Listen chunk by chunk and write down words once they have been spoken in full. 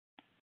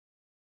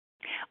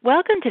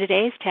Welcome to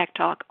today's Tech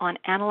Talk on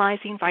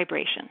Analyzing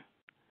Vibration.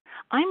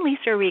 I'm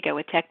Lisa Arrigo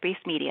with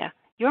TechBriefs Media,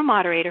 your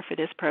moderator for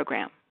this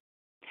program.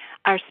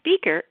 Our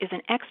speaker is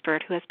an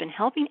expert who has been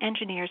helping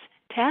engineers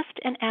test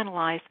and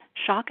analyze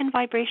shock and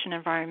vibration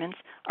environments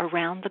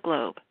around the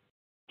globe.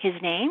 His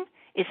name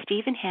is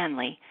Stephen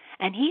Hanley,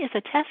 and he is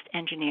a test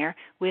engineer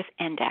with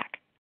enDAQ.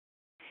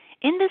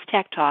 In this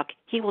Tech Talk,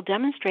 he will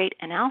demonstrate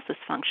analysis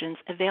functions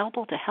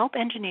available to help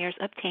engineers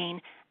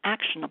obtain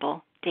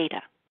actionable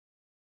data.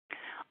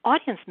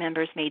 Audience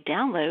members may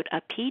download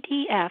a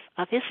PDF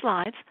of his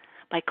slides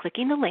by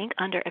clicking the link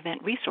under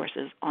Event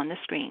Resources on the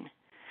screen,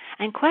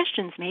 and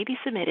questions may be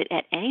submitted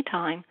at any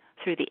time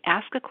through the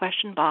Ask a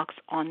Question box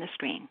on the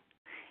screen.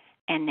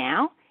 And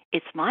now,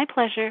 it's my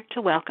pleasure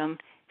to welcome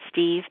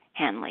Steve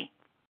Hanley.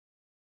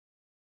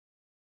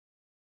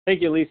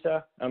 Thank you,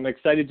 Lisa. I'm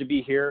excited to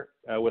be here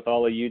with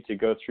all of you to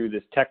go through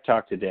this Tech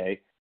Talk today,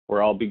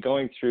 where I'll be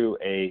going through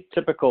a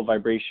typical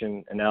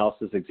vibration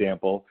analysis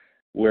example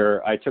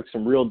where I took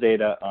some real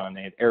data on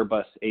an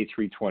Airbus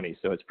A320.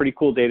 So it's pretty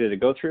cool data to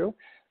go through.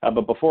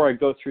 But before I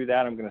go through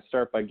that, I'm going to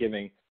start by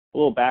giving a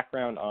little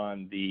background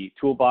on the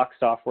Toolbox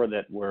software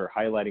that we're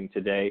highlighting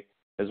today,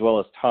 as well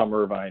as Tom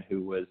Irvine,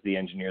 who was the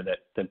engineer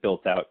that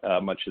built out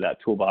much of that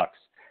toolbox.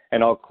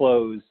 And I'll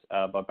close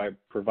by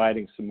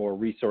providing some more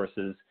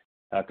resources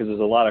because there's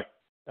a lot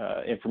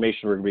of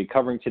information we're going to be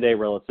covering today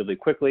relatively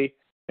quickly.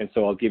 And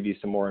so I'll give you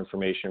some more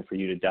information for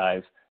you to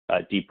dive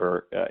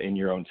deeper in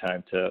your own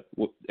time to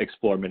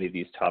explore many of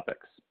these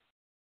topics.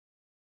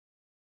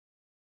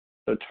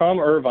 So Tom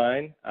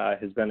Irvine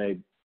has been a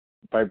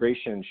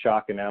vibration and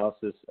shock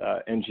analysis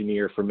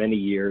engineer for many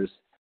years.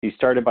 He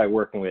started by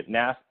working with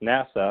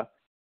NASA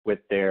with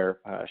their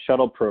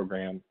shuttle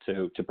program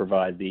to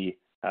provide the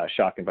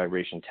shock and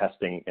vibration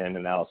testing and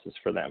analysis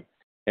for them.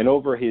 And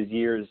over his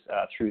years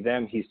through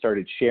them, he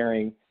started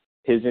sharing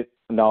his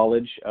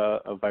knowledge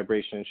of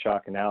vibration and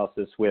shock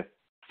analysis with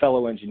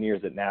fellow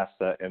engineers at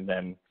NASA and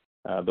then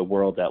the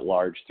world at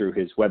large through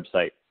his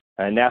website.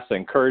 And NASA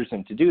encouraged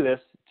him to do this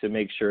to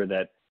make sure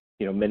that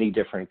many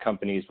different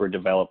companies were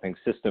developing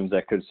systems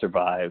that could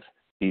survive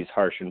these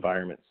harsh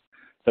environments.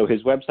 So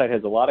his website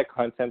has a lot of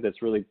content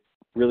that's really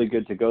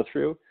good to go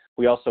through.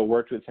 We also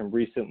worked with him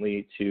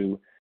recently to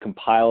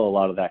compile a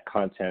lot of that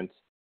content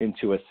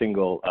into a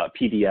single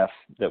PDF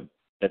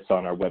that's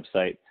on our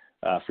website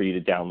for you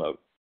to download.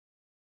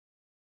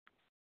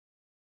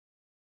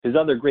 His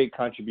other great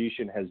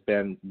contribution has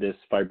been this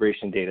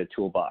VibrationData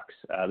Toolbox.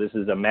 This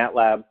is a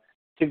MATLAB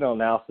signal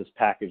analysis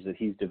package that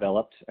he's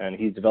developed, and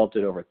he's developed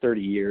it over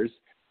 30 years,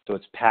 so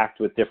it's packed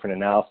with different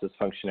analysis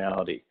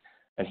functionality.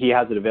 And he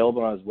has it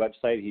available on his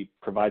website. He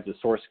provides a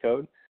source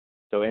code,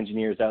 so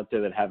engineers out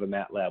there that have a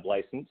MATLAB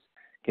license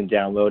can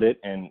download it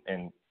and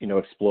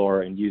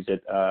explore and use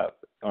it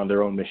on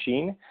their own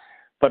machine.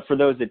 But for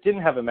those that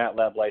didn't have a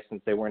MATLAB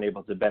license, they weren't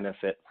able to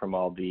benefit from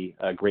all the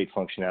great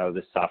functionality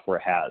this software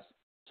has.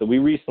 So we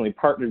recently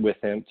partnered with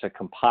him to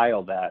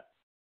compile that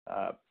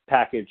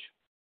package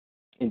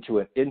into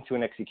an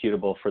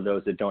executable for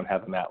those that don't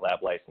have a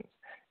MATLAB license.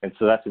 And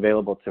so that's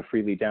available to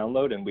freely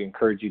download, and we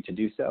encourage you to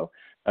do so,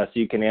 so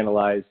you can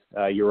analyze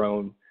your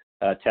own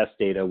test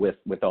data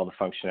with all the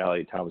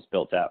functionality Tom's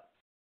built out.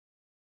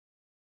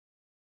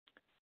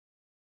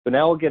 So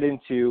now we'll get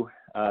into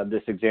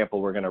this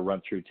example we're going to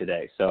run through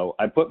today. So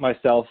I put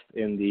myself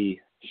in the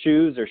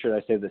shoes, or should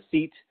I say the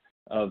seat,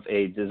 of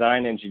a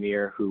design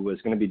engineer who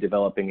was going to be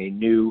developing a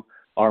new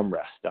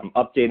armrest. I'm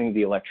updating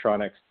the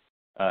electronics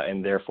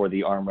and therefore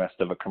the armrest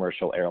of a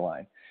commercial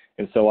airline.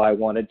 And so I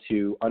wanted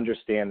to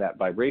understand that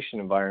vibration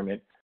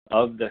environment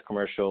of this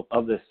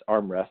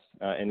armrest,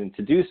 and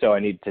to do so I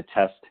need to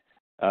test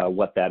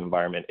what that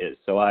environment is.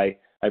 So I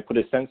put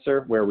a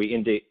sensor where we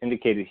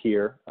indicated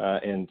here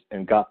and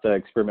got the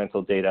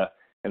experimental data,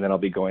 and then I'll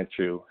be going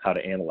through how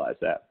to analyze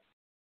that.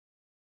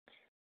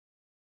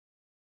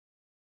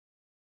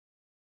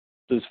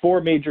 There's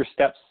 4 major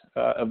steps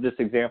of this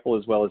example,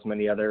 as well as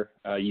many other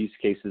use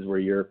cases where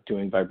you're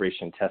doing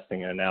vibration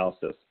testing and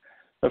analysis.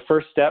 The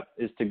first step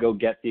is to go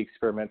get the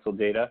experimental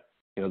data.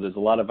 There's a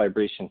lot of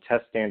vibration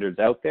test standards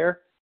out there,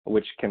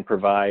 which can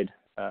provide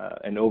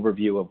an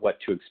overview of what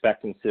to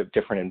expect in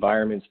different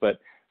environments, but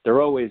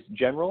they're always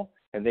general,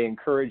 and they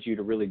encourage you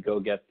to really go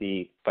get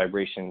the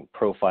vibration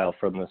profile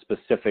from the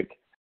specific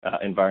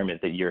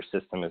environment that your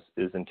system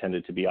is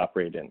intended to be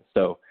operated in.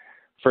 So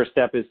first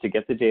step is to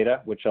get the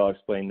data, which I'll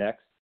explain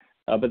next.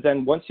 But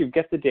then once you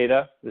get the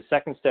data, the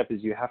second step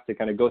is you have to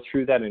kind of go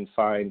through that and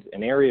find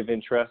an area of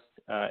interest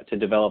to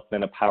develop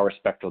then a power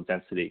spectral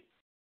density.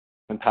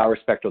 And power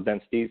spectral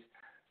densities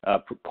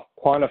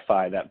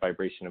quantify that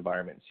vibration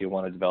environment. So you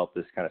want to develop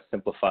this kind of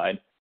simplified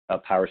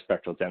power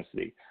spectral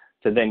density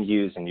to then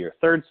use in your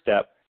third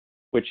step,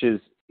 which is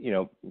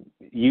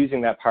using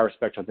that power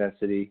spectral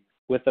density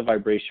with the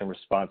vibration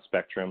response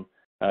spectrum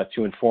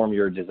to inform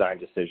your design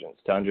decisions,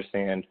 to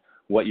understand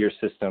what your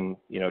system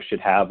should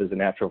have as a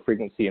natural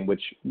frequency and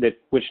which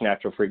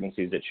natural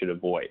frequencies it should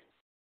avoid.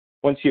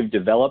 Once you've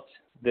developed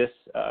this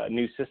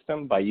new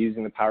system by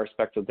using the power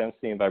spectral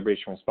density and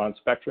vibration response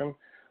spectrum,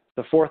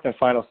 The fourth and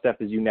final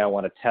step is you now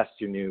want to test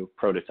your new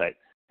prototype.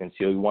 And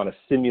so you want to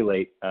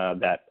simulate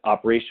that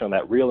operation on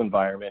that real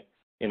environment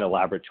in a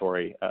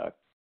laboratory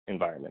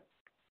environment.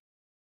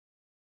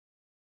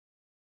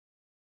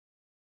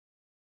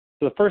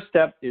 So the first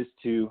step is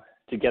to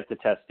get the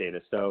test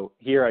data. So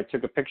here I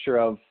took a picture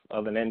of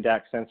an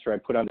enDAQ sensor I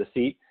put on the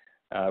seat,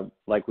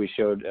 like we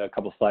showed a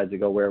couple slides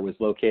ago where it was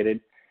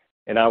located.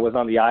 And I was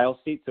on the aisle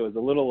seat, so it was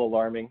a little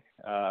alarming.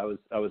 I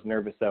was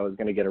nervous that I was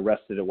going to get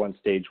arrested at one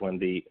stage when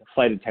the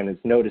flight attendants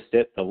noticed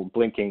it, the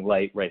blinking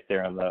light right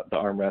there on the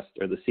armrest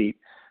or the seat.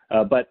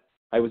 But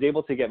I was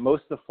able to get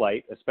most of the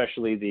flight,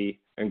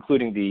 especially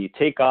including the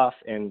takeoff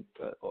and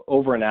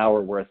over an hour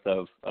worth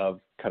of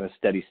kind of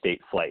steady state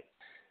flight.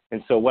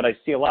 And so what I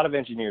see a lot of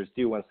engineers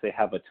do once they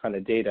have a ton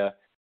of data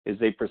is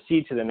they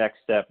proceed to the next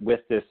step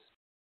with this,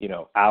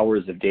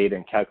 hours of data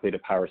and calculate a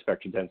power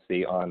spectral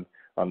density on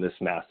this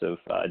massive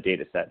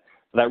data set.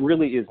 But that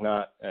really is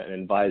not an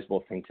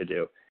advisable thing to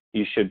do.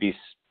 You should be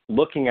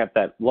looking at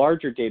that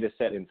larger data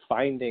set and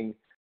finding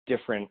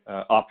different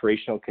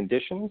operational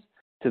conditions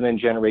to then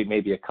generate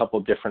maybe a couple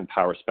different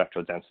power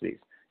spectral densities.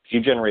 If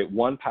you generate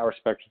one power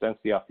spectral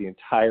density off the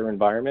entire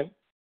environment,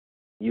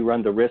 you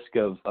run the risk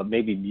of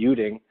maybe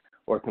muting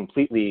or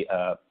completely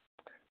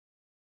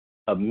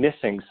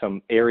missing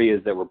some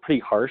areas that were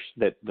pretty harsh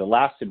that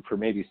lasted for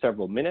maybe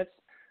several minutes,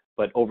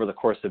 but over the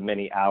course of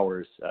many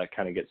hours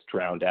kind of gets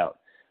drowned out.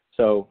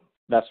 So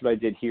that's what I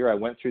did here. I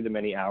went through the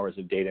many hours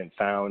of data and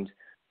found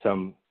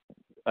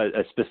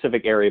a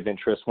specific area of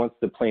interest. Once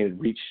the plane had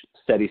reached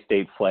steady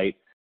state flight,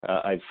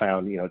 I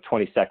found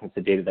 20 seconds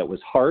of data that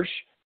was harsh,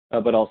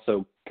 but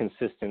also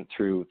consistent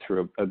through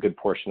a good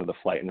portion of the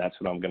flight, and that's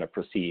what I'm going to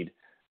proceed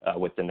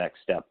with the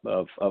next step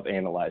of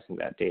analyzing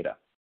that data.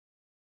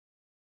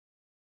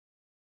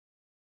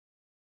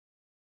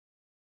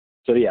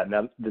 So yeah,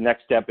 now the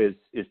next step is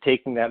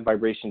taking that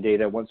vibration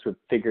data once we've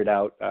figured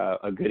out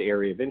a good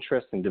area of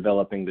interest and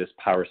developing this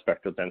power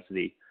spectral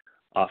density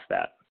off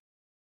that.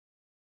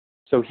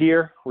 So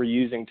here we're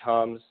using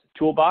Tom's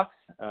toolbox,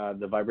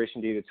 the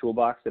VibrationData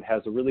Toolbox, that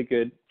has a really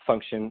good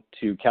function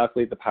to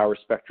calculate the power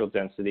spectral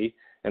density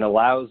and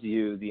allows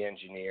you, the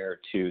engineer,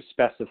 to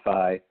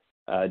specify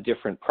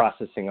different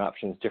processing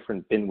options,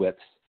 different bin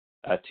widths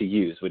to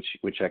use,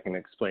 which I can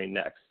explain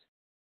next.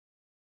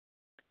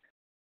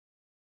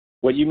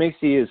 What you may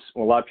see is,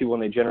 well, a lot of people,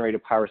 when they generate a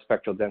power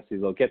spectral density,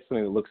 they'll get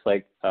something that looks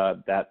like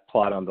that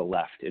plot on the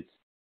left. It's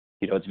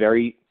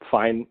very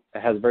fine,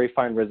 it has very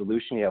fine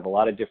resolution. You have a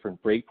lot of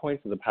different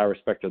breakpoints of the power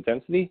spectral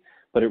density,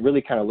 but it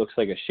really kind of looks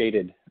like a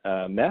shaded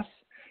mess.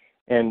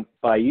 And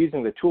by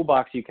using the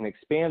toolbox, you can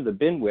expand the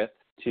bin width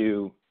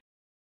to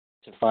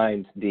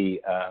find the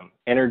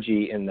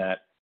energy in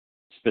that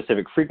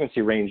specific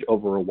frequency range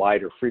over a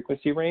wider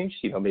frequency range,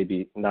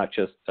 maybe not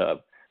just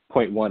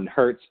 0.1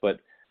 hertz, but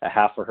a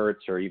half a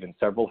hertz or even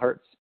several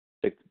hertz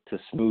to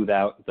smooth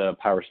out the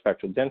power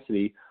spectral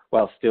density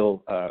while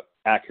still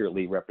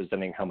accurately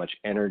representing how much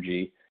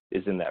energy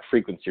is in that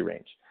frequency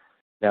range.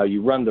 Now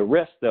you run the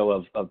risk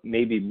though of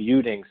maybe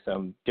muting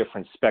some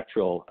different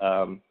spectral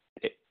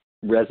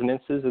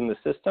resonances in the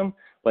system,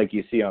 like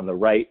you see on the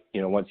right.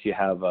 Once you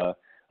have a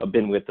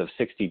bin width of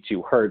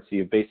 62 hertz,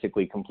 you've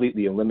basically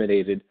completely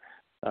eliminated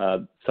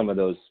some of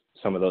those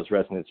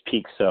resonance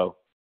peaks. So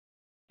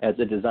as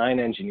a design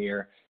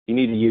engineer, you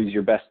need to use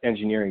your best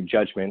engineering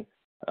judgment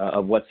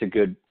of what's a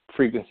good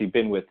frequency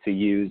bin width to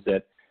use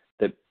that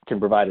can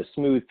provide a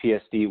smooth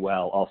PSD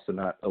while also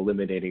not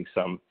eliminating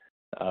some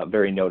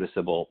very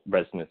noticeable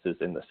resonances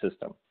in the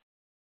system.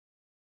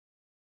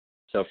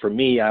 So for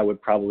me, I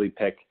would probably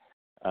pick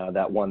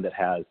that one that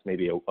has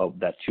maybe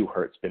that 2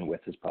 hertz bin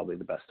width is probably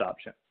the best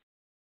option.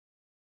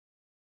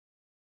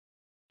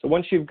 So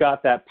once you've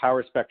got that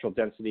power spectral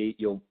density,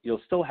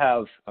 you'll still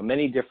have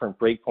many different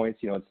breakpoints.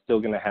 It's still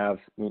going to have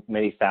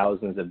many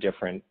thousands of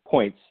different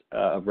points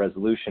of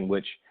resolution,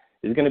 which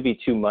is going to be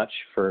too much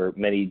for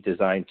many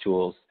design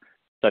tools,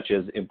 such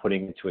as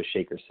inputting into a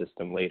shaker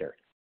system later.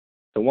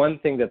 The one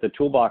thing that the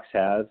toolbox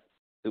has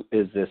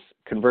is this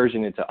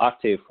conversion into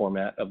octave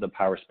format of the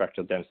power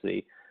spectral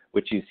density,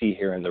 which you see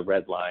here in the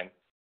red line,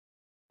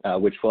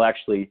 which will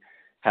actually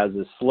has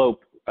a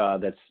slope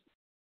that's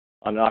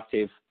on an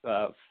octave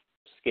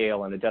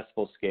scale, on a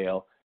decibel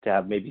scale, to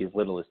have maybe as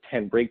little as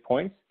 10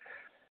 breakpoints.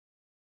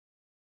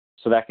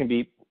 So that can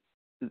be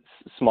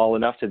small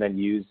enough to then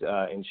use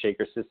in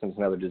shaker systems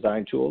and other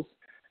design tools.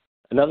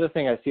 Another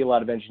thing I see a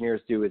lot of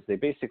engineers do is they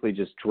basically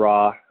just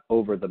draw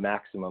over the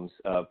maximums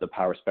of the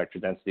power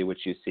spectral density,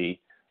 which you see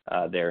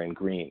there in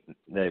green.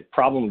 The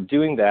problem of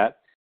doing that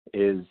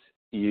is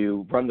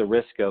you run the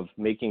risk of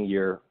making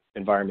your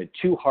environment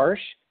too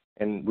harsh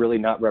and really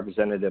not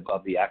representative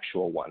of the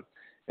actual one.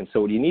 And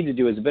so what you need to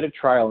do is a bit of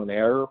trial and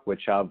error,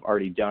 which I've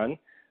already done,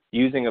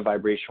 using a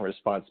vibration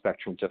response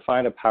spectrum to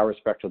find a power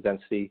spectral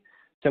density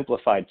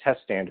simplified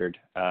test standard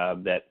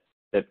that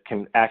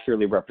can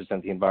accurately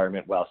represent the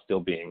environment while still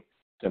being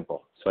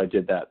simple. So I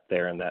did that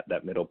there in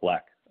that middle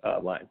black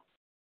line.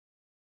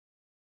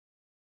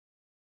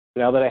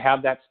 Now that I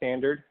have that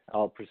standard,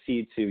 I'll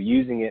proceed to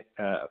using it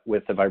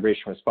with the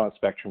vibration response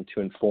spectrum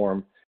to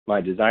inform my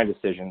design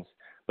decisions.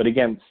 But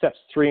again, steps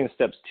 3 and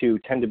steps 2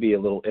 tend to be a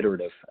little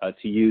iterative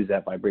to use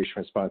that vibration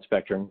response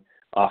spectrum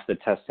off the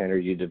test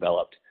standard you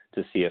developed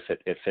to see if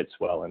it fits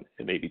well and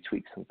maybe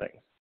tweak some things.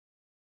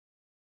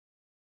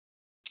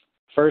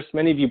 First,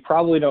 many of you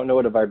probably don't know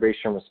what a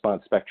vibration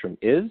response spectrum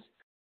is.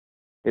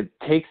 It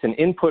takes an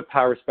input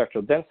power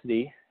spectral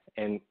density,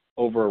 and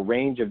over a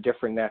range of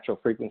different natural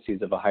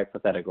frequencies of a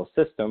hypothetical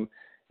system,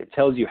 it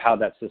tells you how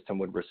that system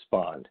would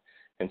respond.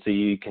 And so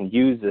you can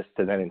use this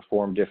to then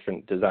inform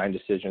different design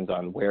decisions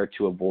on where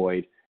to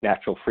avoid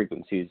natural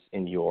frequencies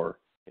in your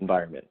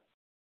environment.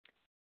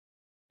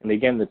 And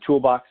again, the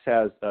toolbox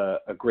has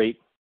a great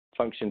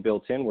function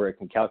built in where it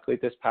can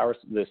calculate this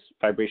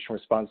vibration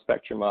response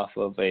spectrum off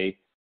of a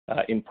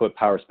input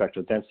power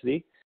spectral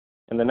density.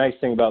 And the nice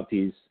thing about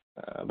these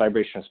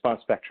vibration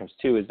response spectrums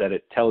too is that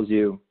it tells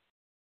you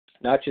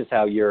not just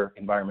how your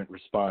environment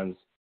responds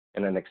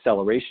in an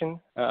acceleration,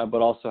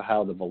 but also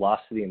how the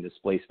velocity and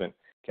displacement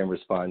can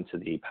respond to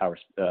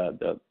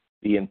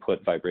the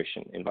input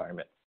vibration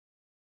environment.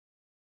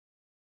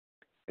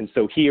 And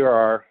so here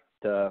are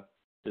the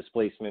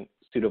displacement,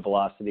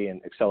 pseudo-velocity,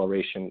 and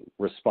acceleration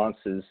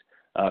responses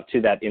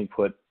to that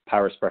input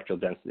power spectral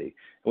density.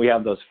 And we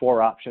have those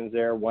 4 options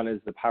there. One is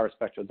the power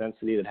spectral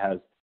density that has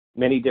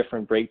many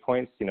different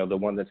breakpoints, the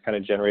one that's kind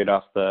of generated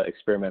off the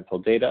experimental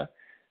data.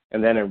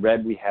 And then in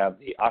red, we have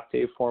the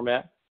octave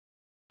format,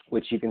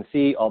 which you can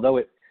see, although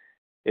it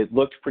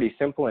looked pretty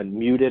simple and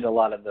muted a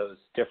lot of those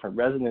different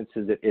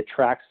resonances, it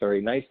tracks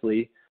very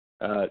nicely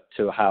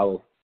to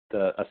how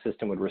a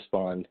system would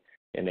respond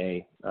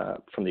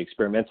from the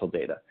experimental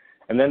data.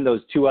 And then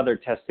those 2 other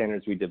test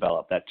standards we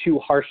developed, that too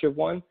harsh of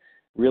one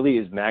really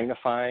is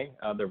magnifying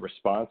the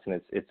response,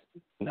 and it's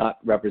not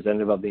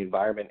representative of the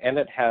environment, and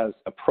it has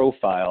a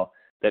profile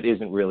that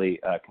isn't really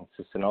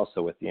consistent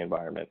also with the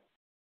environment.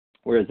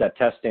 Whereas that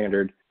test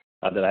standard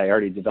that I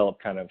already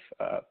developed kind of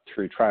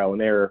through trial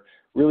and error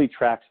really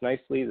tracks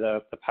nicely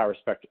the power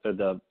spectrum,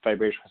 the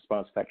vibration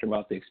response spectrum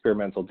of the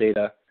experimental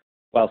data,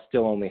 while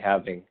still only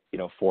having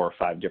 4 or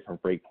 5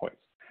 different breakpoints.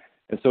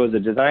 And so as a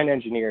design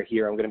engineer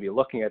here, I'm going to be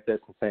looking at this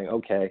and saying,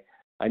 okay,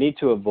 I need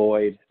to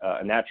avoid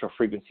a natural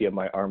frequency of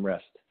my armrest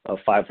of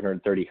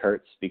 530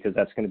 hertz because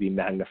that's going to be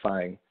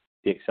magnifying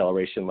the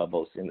acceleration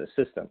levels in the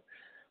system.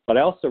 But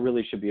I also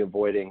really should be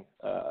avoiding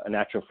a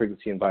natural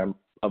frequency of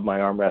my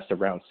armrest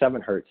around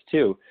 7 hertz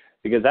too,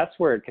 because that's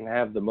where it can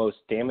have the most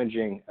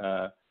damaging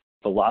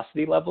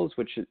velocity levels,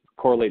 which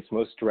correlates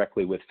most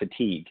directly with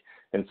fatigue.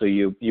 And so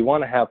you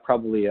want to have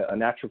probably a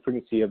natural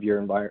frequency of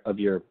your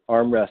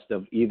armrest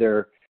of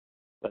either,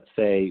 let's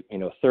say,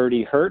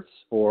 30 hertz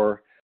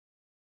or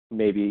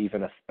maybe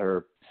even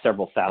or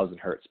several thousand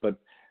hertz. But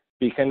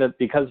because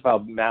of how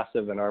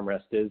massive an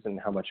armrest is and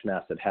how much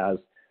mass it has,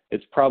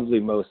 it's probably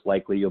most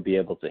likely you'll be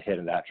able to hit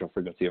a natural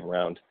frequency of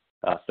around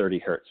 30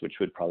 hertz, which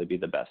would probably be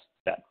the best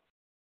bet.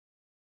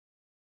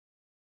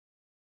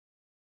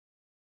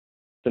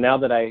 So now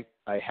that I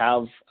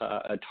have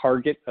a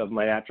target of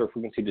my natural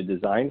frequency to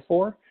design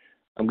for,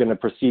 I'm going to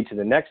proceed to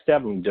the next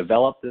step and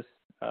develop this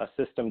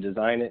system,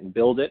 design it, and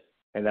build it,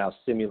 and now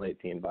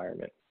simulate the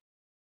environment.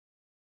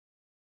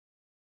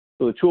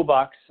 So the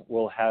toolbox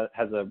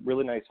has a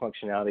really nice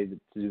functionality to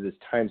do this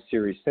time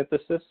series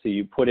synthesis. So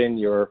you put in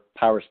your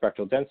power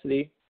spectral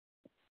density,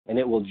 and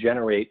it will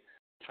generate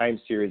time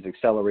series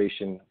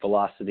acceleration,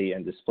 velocity,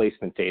 and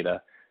displacement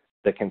data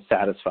that can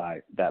satisfy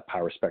that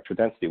power spectral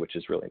density, which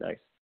is really nice.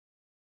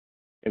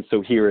 And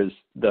so here is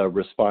the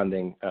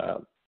responding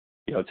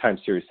time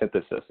series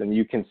synthesis. And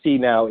you can see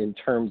now in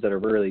terms that are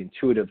really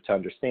intuitive to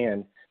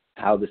understand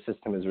how the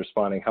system is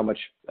responding, how much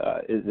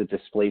is it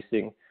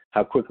displacing,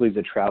 how quickly is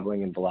it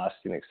traveling in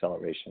velocity and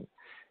acceleration.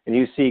 And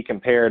you see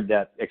compared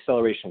that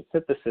acceleration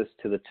synthesis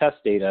to the test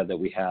data that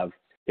we have,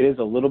 it is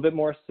a little bit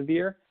more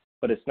severe,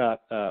 but it's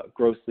not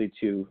grossly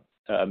too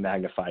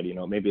magnified,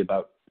 maybe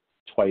about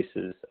twice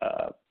as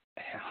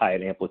high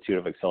an amplitude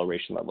of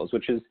acceleration levels,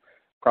 which is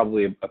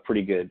probably a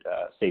pretty good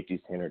safety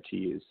standard to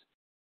use.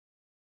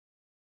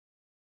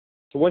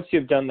 So once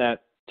you've done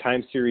that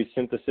time series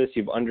synthesis,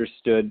 you've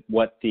understood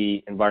what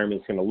the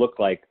environment is going to look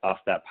like off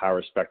that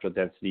power spectral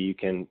density, you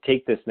can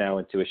take this now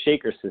into a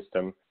shaker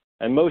system.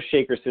 And most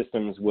shaker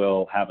systems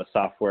will have a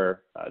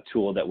software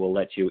tool that will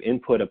let you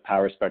input a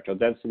power spectral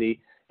density,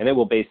 and it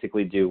will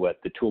basically do what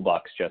the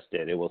toolbox just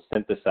did. It will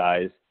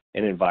synthesize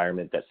an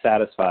environment that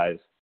satisfies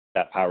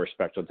that power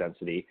spectral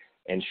density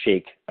and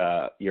shake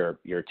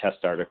your test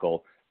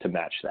article to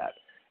match that.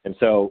 And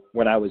so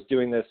when I was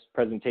doing this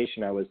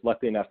presentation, I was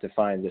lucky enough to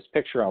find this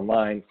picture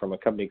online from a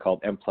company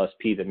called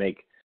M+P that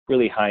make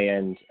really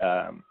high-end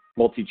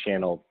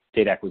multi-channel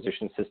data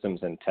acquisition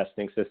systems and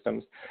testing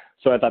systems.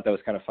 So I thought that was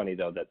kind of funny,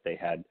 though, that they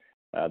had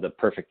the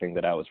perfect thing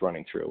that I was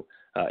running through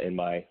in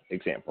my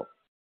example.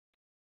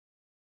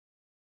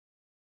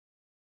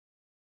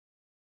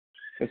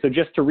 And so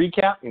just to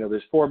recap,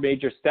 there's 4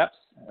 major steps.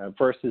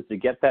 First is to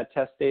get that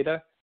test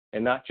data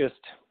and not just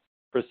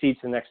proceed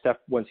to the next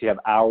step once you have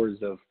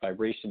hours of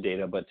vibration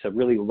data, but to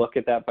really look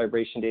at that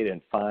vibration data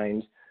and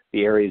find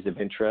the areas of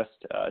interest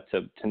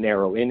to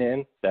narrow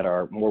in that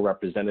are more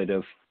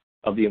representative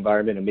of the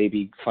environment, and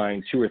maybe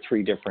find 2 or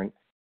 3 different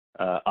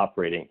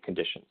operating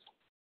conditions.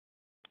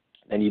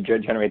 Then you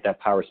generate that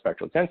power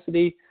spectral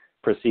density,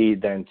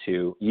 proceed then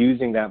to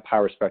using that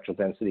power spectral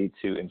density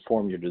to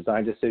inform your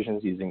design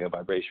decisions using a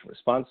vibration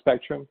response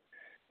spectrum.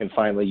 And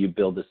finally, you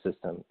build the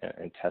system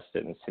and test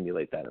it and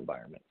simulate that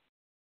environment.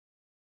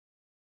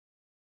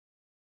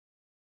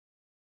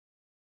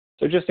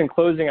 So just in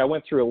closing, I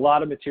went through a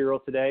lot of material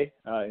today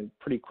in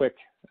pretty quick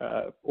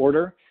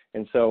order.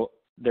 And so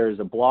there's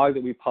a blog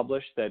that we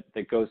published that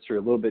goes through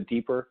a little bit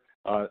deeper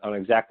on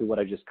exactly what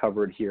I just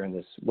covered here in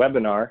this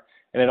webinar.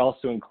 And it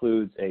also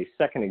includes a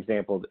second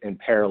example in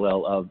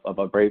parallel of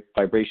a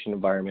vibration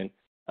environment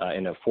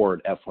in a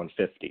Ford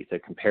F-150 to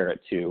compare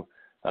it to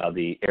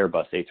the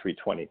Airbus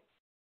A320.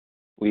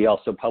 We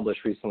also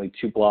published recently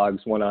 2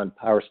 blogs, one on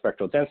power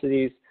spectral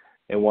densities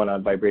and one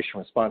on vibration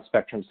response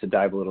spectrums, to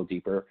dive a little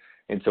deeper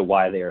into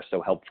why they are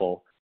so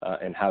helpful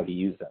and how to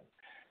use them.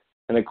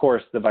 And of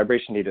course, the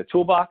VibrationData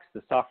Toolbox,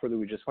 the software that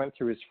we just went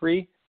through, is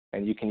free,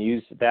 and you can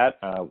use that.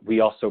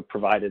 We also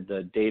provided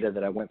the data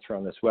that I went through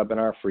on this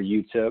webinar for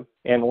you to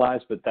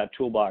analyze, but that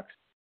toolbox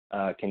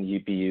can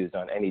be used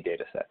on any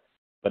data set.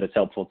 But it's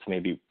helpful to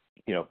maybe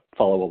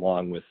follow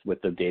along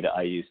with the data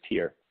I used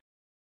here.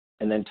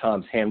 And then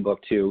Tom's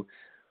handbook too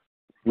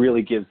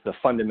really gives the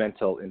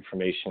fundamental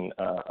information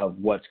of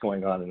what's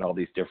going on in all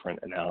these different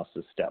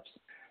analysis steps.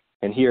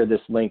 And here,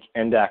 this link,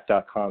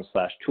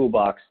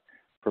 enDAQ.com/toolbox,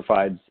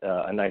 provides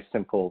a nice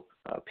simple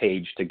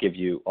page to give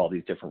you all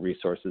these different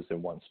resources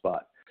in one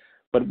spot.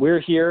 But we're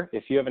here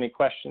if you have any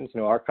questions.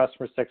 Our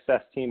customer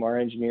success team, our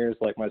engineers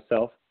like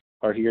myself,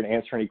 are here to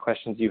answer any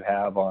questions you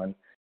have on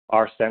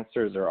our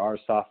sensors or our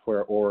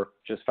software or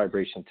just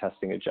vibration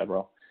testing in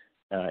general.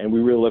 And we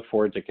really look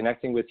forward to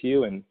connecting with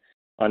you and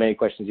on any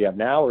questions you have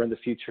now or in the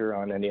future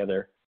on any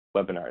other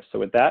webinars. So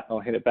with that, I'll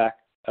hand it back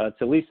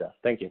to Lisa.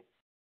 Thank you.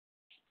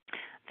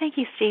 Thank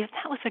you, Steve.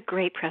 That was a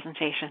great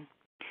presentation.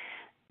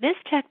 This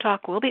Tech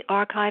Talk will be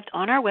archived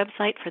on our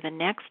website for the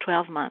next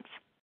 12 months.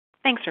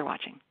 Thanks for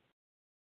watching.